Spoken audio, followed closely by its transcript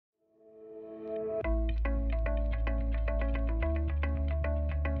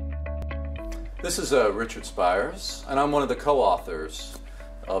This is Richard Spires, and I'm one of the co-authors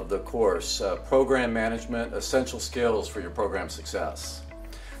of the course, Program Management: Essential Skills for Your Program Success.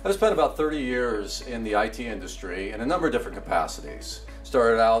 I've spent about 30 years in the IT industry in a number of different capacities.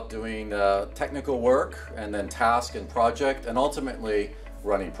 Started out doing technical work, and then task and project, and ultimately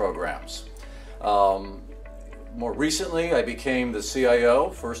running programs. More recently, I became the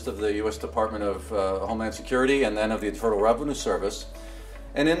CIO, first of the U.S. Department of Homeland Security, and then of the Internal Revenue Service.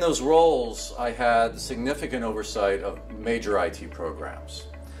 And in those roles, I had significant oversight of major IT programs.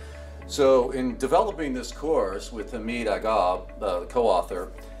 So in developing this course with Hamid Agab, the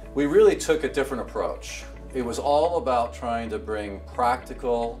co-author, we really took a different approach. It was all about trying to bring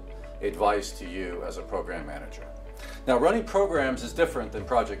practical advice to you as a program manager. Now, running programs is different than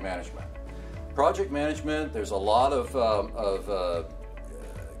project management. Project management, there's a lot of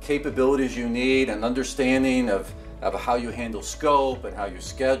capabilities you need and understanding of how you handle scope and how you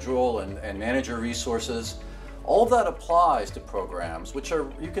schedule and manage your resources. All of that applies to programs, which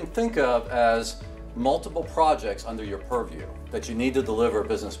you can think of as multiple projects under your purview that you need to deliver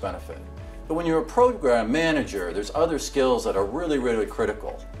business benefit. But when you're a program manager, there's other skills that are really, really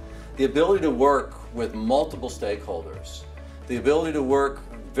critical. The ability to work with multiple stakeholders, the ability to work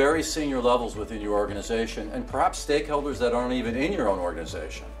very senior levels within your organization, and perhaps stakeholders that aren't even in your own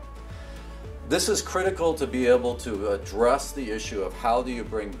organization. This is critical to be able to address the issue of how do you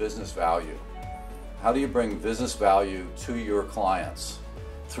bring business value? How do you bring business value to your clients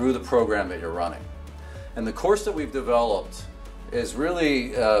through the program that you're running? And the course that we've developed has really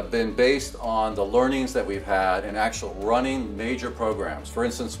been based on the learnings that we've had in actual running major programs. For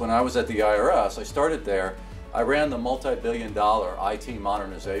instance, when I was at the IRS, I started there, I ran the multi-billion-dollar IT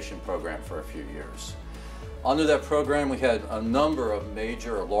modernization program for a few years. Under that program, we had a number of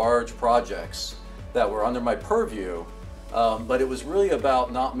major, large projects that were under my purview, but it was really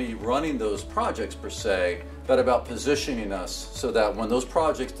about not me running those projects per se, but about positioning us so that when those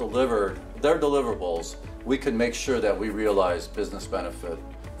projects delivered their deliverables, we could make sure that we realized business benefit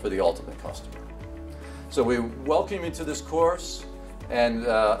for the ultimate customer. So we welcome you to this course, and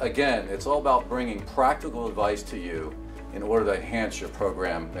again, it's all about bringing practical advice to you in order to enhance your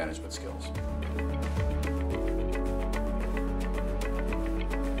program management skills.